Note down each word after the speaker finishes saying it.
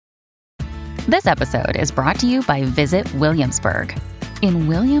This episode is brought to you by Visit Williamsburg. In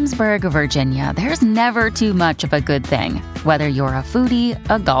Williamsburg, Virginia, there's never too much of a good thing. Whether you're a foodie,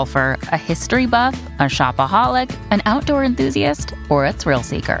 a golfer, a history buff, a shopaholic, an outdoor enthusiast, or a thrill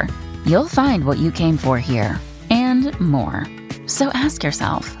seeker, you'll find what you came for here and more. So ask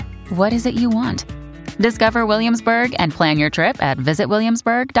yourself, what is it you want? Discover Williamsburg and plan your trip at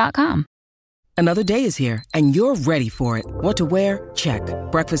visitwilliamsburg.com. Another day is here, and you're ready for it. What to wear? Check.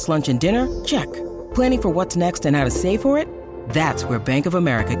 Breakfast, lunch, and dinner? Check. Planning for what's next and how to save for it? That's where Bank of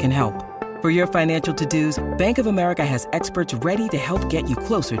America can help. For your financial to-dos, Bank of America has experts ready to help get you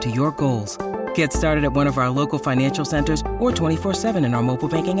closer to your goals. Get started at one of our local financial centers or 24/7 in our mobile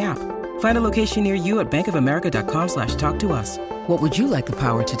banking app. Find a location near you at bankofamerica.com/talktous. What would you like the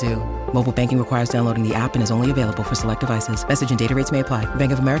power to do? Mobile banking requires downloading the app and is only available for select devices. Message and data rates may apply.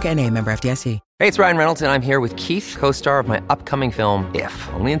 Bank of America N.A., member FDIC. Hey, it's Ryan Reynolds, and I'm here with Keith, co-star of my upcoming film, If,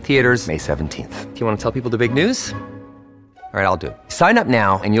 only in theaters May 17th. Do you want to tell people the big news? All right, I'll do it. Sign up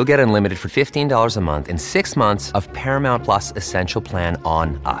now and you'll get unlimited for $15 a month and 6 months of Paramount Plus Essential Plan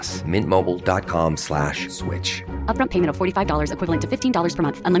on us. MintMobile.com/switch. Upfront payment of $45 equivalent to $15 per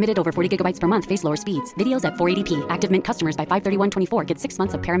month. Unlimited over 40 gigabytes per month. Face lower speeds. Videos at 480p. Active Mint customers by 531.24 get 6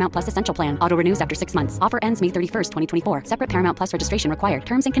 months of Paramount Plus Essential Plan. Auto renews after 6 months. Offer ends May 31st, 2024. Separate Paramount Plus registration required.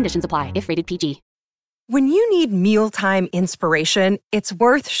 Terms and conditions apply if rated PG. When you need mealtime inspiration, it's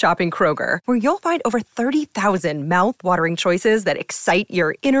worth shopping Kroger, where you'll find over 30,000 mouth-watering choices that excite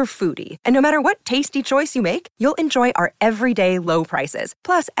your inner foodie. And no matter what tasty choice you make, you'll enjoy our everyday low prices,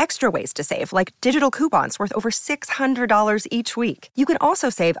 plus extra ways to save, like digital coupons worth over $600 each week. You can also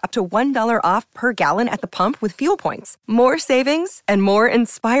save up to $1 off per gallon at the pump with fuel points. More savings and more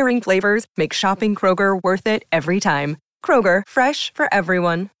inspiring flavors make shopping Kroger worth it every time. Kroger, fresh for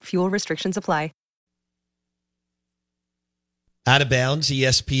everyone. Fuel restrictions apply. Out of Bounds,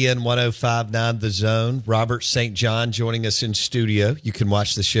 ESPN 105.9 The Zone. Robert St. John joining us in studio. You can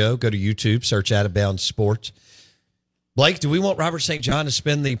watch the show. Go to YouTube, search Out of Bounds Sports. Blake, do we want Robert St. John to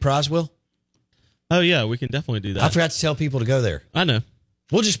spin the prize wheel? Oh, yeah, we can definitely do that. I forgot to tell people to go there. I know.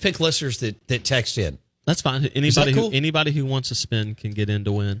 We'll just pick listeners that text in. That's fine. Anybody who wants to spin can get in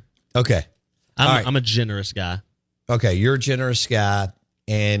to win. Okay. I'm a generous guy. Okay, you're a generous guy,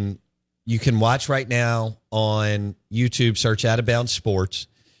 and you can watch right now on YouTube, search Out of Bounds Sports.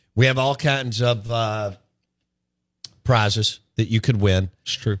 We have all kinds of prizes that you could win.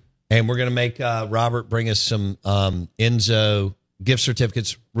 It's true. And we're going to make Robert bring us some Enzo gift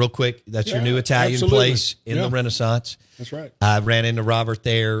certificates real quick. That's your new Italian place in the Renaissance. That's right. I ran into Robert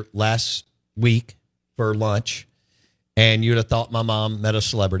there last week for lunch, and you'd have thought my mom met a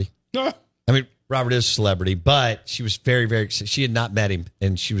celebrity. I mean, Robert is a celebrity, but she was very, very excited. She had not met him,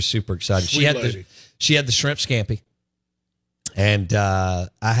 and she was super excited. She had the shrimp scampi, and I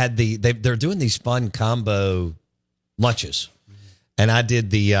had they're doing these fun combo lunches, and I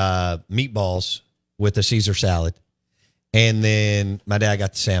did the meatballs with the Caesar salad, and then my dad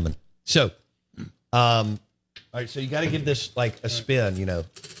got the salmon. So, all right, so you got to give this like a spin, you know.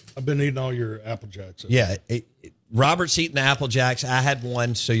 I've been eating all your Apple Jacks. Yeah, Robert's eating the Apple Jacks. I had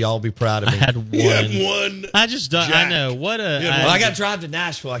one, so y'all be proud of me. I had one. You had one. I just don't. I know what a. Well, I got to drive to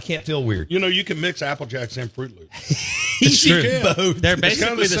Nashville. I can't feel weird. You know, you can mix Apple Jacks and Fruit Loops. It's true. Both. They're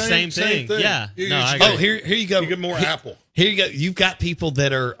basically the same thing. Yeah. Here you go. You get more apple. Here you go. You've got people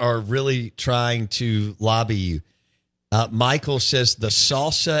that are really trying to lobby you. Michael says the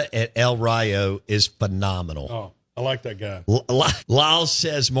salsa at El Rayo is phenomenal. Oh, I like that guy. Lyle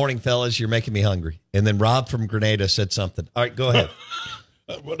says, morning, fellas, you're making me hungry. And then Rob from Grenada said something. All right, go ahead.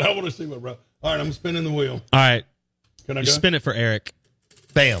 But I want to see what Rob. All right, I'm spinning the wheel. All right. Can I you go? spin it for Eric.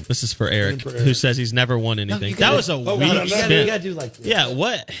 Bam. This is for Eric, who says he's never won anything. That was a weak spin. You got to do like this. Yeah,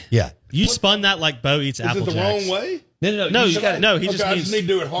 what? Yeah. You spun that like Bo eats Apple Is it the Jacks. wrong way? No, He Okay, just I needs just need to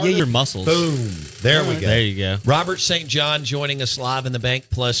do it harder. your muscles. Boom. There we go. There you go. Robert St. John joining us live in the Bank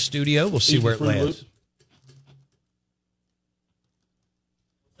Plus studio. We'll see where it lands.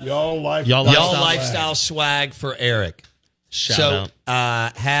 Y'all lifestyle swag for Eric. Shout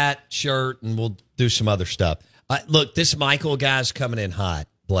out. Hat, shirt, and we'll do some other stuff. Look, this Michael guy's coming in hot,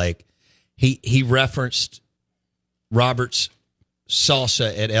 Blake. He referenced Robert's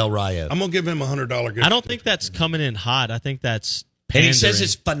salsa at El Rayo. I'm going to give him $100 gift. I don't think that's coming in hot. I think that's And pandering. he says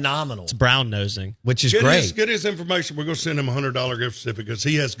it's phenomenal. It's brown nosing, which is great. Get his information. We're going to send him a $100 gift certificate because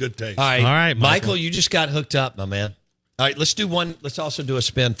he has good taste. All right, All right, Michael, you just got hooked up, my man. All right, let's do one. Let's also do a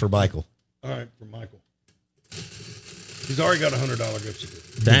spin for Michael. All right, for Michael. He's already got a $100 gift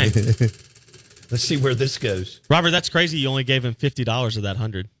certificate. Dang. Let's see where this goes. Robert, that's crazy. You only gave him $50 of that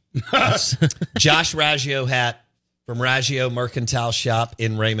 $100. Josh Raggio hat from Raggio Mercantile Shop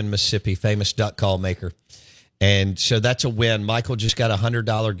in Raymond, Mississippi, famous duck call maker. And so that's a win. Michael just got a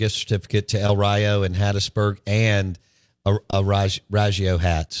 $100 gift certificate to El Rayo in Hattiesburg and a Raggio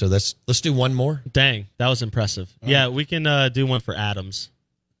hat. So let's do one more. Dang, that was impressive. Oh. Yeah, we can do one for Adams.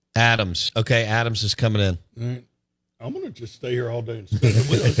 Adams. Okay, Adams is coming in. All right. I'm going to just stay here all day and spend it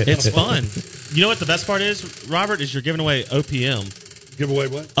with us. It's fun. You know what the best part is, Robert, is you're giving away OPM. Give away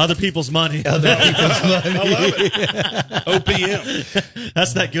what? Other people's money. Other people's money. I love it. OPM.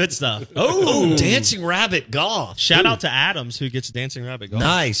 That's that good stuff. Oh, Dancing Rabbit Golf. Shout out to Adams, who gets Dancing Rabbit Golf.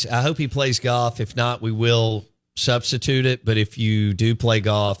 Nice. I hope he plays golf. If not, we will substitute it. But if you do play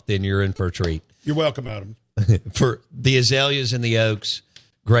golf, then you're in for a treat. You're welcome, Adam. For the Azaleas and the Oaks,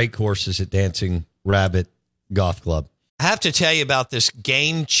 great courses at Dancing Rabbit Golf Club. I have to tell you about this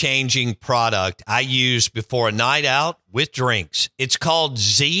game-changing product I use before a night out with drinks. It's called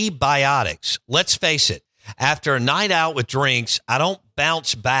Z-Biotics. Let's face it, after a night out with drinks, I don't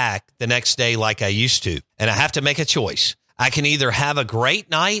bounce back the next day like I used to, and I have to make a choice. I can either have a great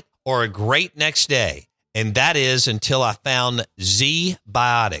night or a great next day, and that is until I found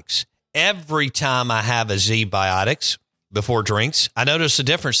Z-Biotics. Every time I have a Z-Biotics before drinks, I notice a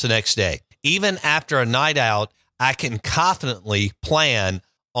difference the next day. Even after a night out, I can confidently plan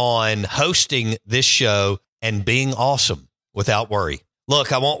on hosting this show and being awesome without worry.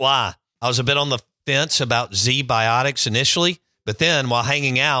 Look, I won't lie. I was a bit on the fence about Z-Biotics initially, but then while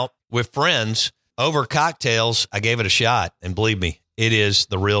hanging out with friends over cocktails, I gave it a shot. And believe me, it is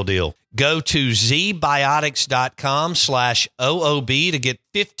the real deal. Go to zbiotics.com/OOB to get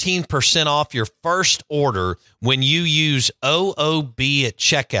 15% off your first order when you use OOB at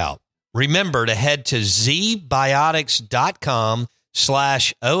checkout. Remember to head to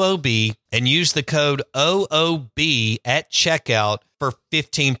zbiotics.com/OOB and use the code OOB at checkout for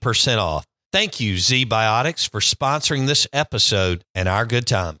 15% off. Thank you, Z-Biotics, for sponsoring this episode and our good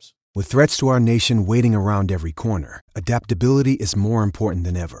times. With threats to our nation waiting around every corner, adaptability is more important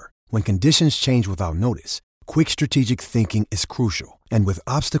than ever. When conditions change without notice, quick strategic thinking is crucial. And with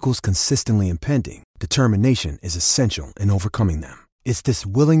obstacles consistently impending, determination is essential in overcoming them. It's this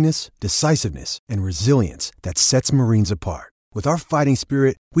willingness, decisiveness, and resilience that sets Marines apart. With our fighting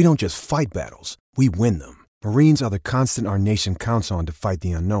spirit, we don't just fight battles, we win them. Marines are the constant our nation counts on to fight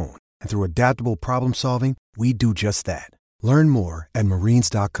the unknown. And through adaptable problem solving, we do just that. Learn more at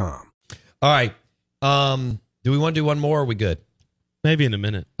Marines.com. All right. Do we want to do one more or are we good? Maybe in a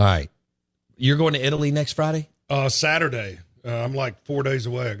minute. All right. You're going to Italy next Friday? Saturday. I'm like 4 days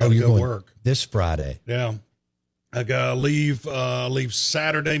away. I got to go work. This Friday. Yeah. I got to leave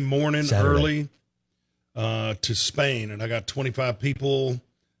Saturday morning early to Spain. And I got 25 people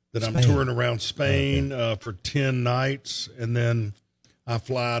that I'm touring around Spain for 10 nights. And then I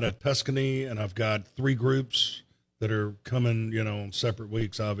fly to Tuscany, and I've got 3 groups that are coming, on separate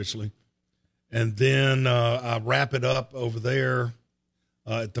weeks, obviously. And then I wrap it up over there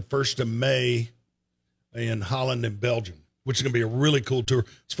at the 1st of May in Holland and Belgium, which is going to be a really cool tour.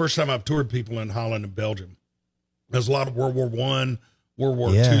 It's the first time I've toured people in Holland and Belgium. There's a lot of World War I, World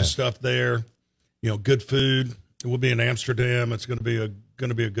War II stuff there. Good food. We'll be in Amsterdam. It's going to be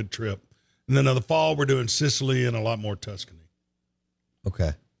a good trip. And then in the fall, we're doing Sicily and a lot more Tuscany.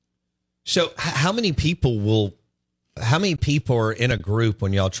 Okay. So how many people are in a group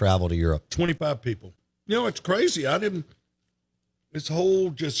when y'all travel to Europe? 25 people. It's crazy. This whole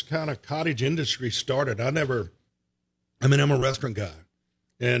just kind of cottage industry started. I'm a restaurant guy.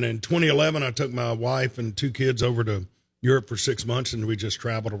 And in 2011, I took my wife and 2 kids over to Europe for 6 months, and we just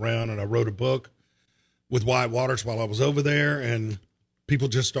traveled around, and I wrote a book with White Waters while I was over there, and people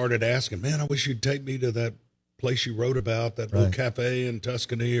just started asking, man, I wish you'd take me to that place you wrote about, that little cafe in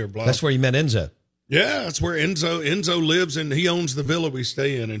Tuscany or blah. That's where you met Enzo. Yeah, that's where Enzo lives, and he owns the villa we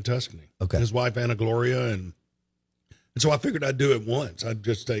stay in Tuscany. Okay. His wife, Anna Gloria, and so I figured I'd do it once. I'd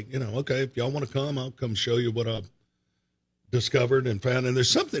just take, okay, if y'all want to come, I'll come show you what I've discovered and found. And there's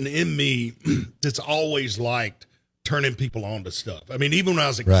something in me that's always liked turning people on to stuff. I mean, even when I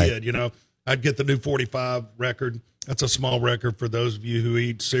was a kid, I'd get the new 45 record. That's a small record for those of you who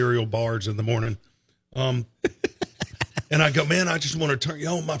eat cereal bars in the morning. And I go, man, I just want to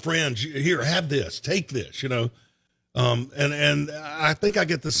turn, my friends, here, have this, take this, and I think I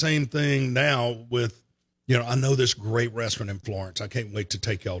get the same thing now with, I know this great restaurant in Florence. I can't wait to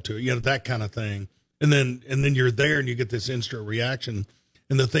take y'all to it, that kind of thing. And then you're there and you get this instant reaction.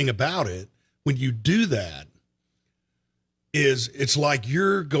 And the thing about it, when you do that, is it's like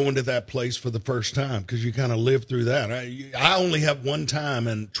you're going to that place for the first time because you kind of live through that. I only have one time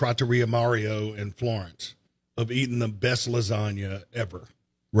in Trattoria Mario in Florence of eating the best lasagna ever.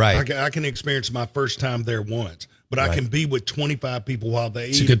 Right. I can experience my first time there once. but I can be with 25 people while they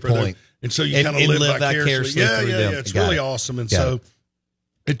It's eat. a good point. And so you kind of live vicariously. through them. It's really awesome. And so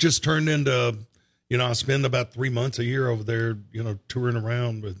it just turned into, I spend about 3 months a year over there, touring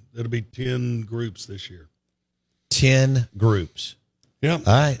around with, it'll be 10 groups this year. 10 groups. Yeah. All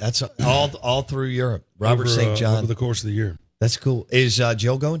right. That's all through Europe. Robert St. John. Over the course of the year. That's cool. Is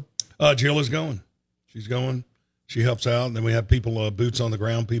Jill going? Jill is going. She's going. She helps out. And then we have people, boots on the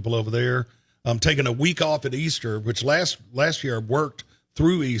ground people over there. I'm taking a week off at Easter, which last year I worked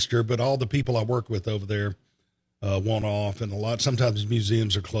through Easter, but all the people I work with over there want off, and sometimes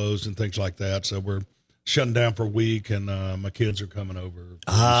museums are closed and things like that. So we're shutting down for a week, and my kids are coming over.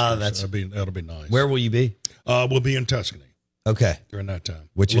 That'll be nice. Where will you be? We'll be in Tuscany. Okay. During that time.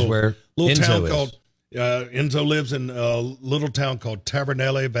 Which is where little Enzo town is. called Enzo lives in a little town called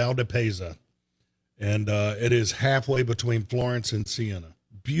Tavernelle Valdepesa. And it is halfway between Florence and Siena.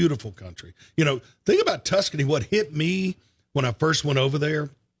 Beautiful country. Think about Tuscany. What hit me when I first went over there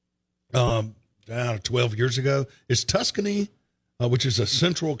 12 years ago is Tuscany, which is a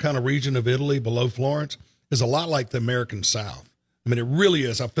central kind of region of Italy below Florence, is a lot like the American South. I mean, it really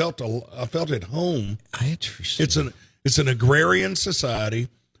is. I felt at home. Interesting. It's an agrarian society,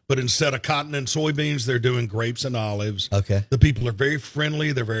 but instead of cotton and soybeans, they're doing grapes and olives. Okay. The people are very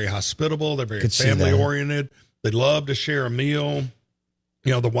friendly. They're very hospitable. They're very family oriented. They love to share a meal.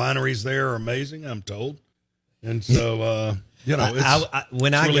 The wineries there are amazing, I'm told. And so, when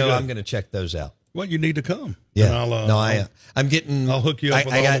I go, I'm going to check those out. Well, you need to come. Yeah. I'll hook you up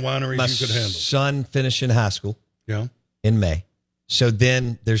with all the wineries you could handle. My son finishing high school. Yeah. In May. So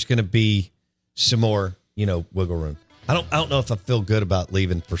then there's going to be some more, wiggle room. I don't know if I feel good about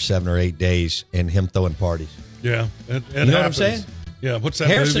leaving for 7 or 8 days and him throwing parties. Yeah. You know what I'm saying? Yeah. What's that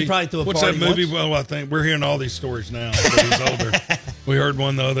Harrison movie? probably threw a What's party that movie? once. Well, I think we're hearing all these stories now. But he's older. We heard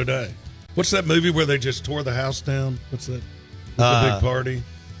one the other day. What's that movie where they just tore the house down? What's that? The big party.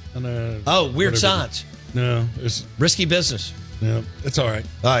 Weird Science. No, it's Risky Business. Yeah, it's all right.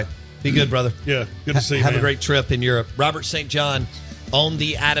 All right. Be good, brother. Yeah, good to see you. Have a great trip in Europe. Robert St. John on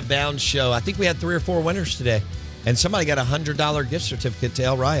the Out of Bounds show. I think we had 3 or 4 winners today. And somebody got a $100 gift certificate to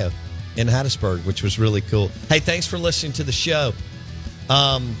El Rayo in Hattiesburg, which was really cool. Hey, thanks for listening to the show.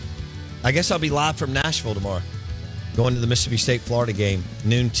 I guess I'll be live from Nashville tomorrow. Going to the Mississippi State-Florida game.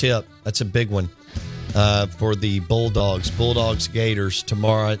 Noon tip. That's a big one for the Bulldogs. Bulldogs-Gators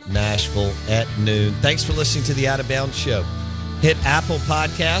tomorrow at Nashville at noon. Thanks for listening to the Out of Bounds show. Hit Apple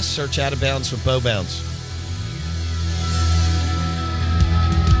Podcasts. Search Out of Bounds with Bo Bounds.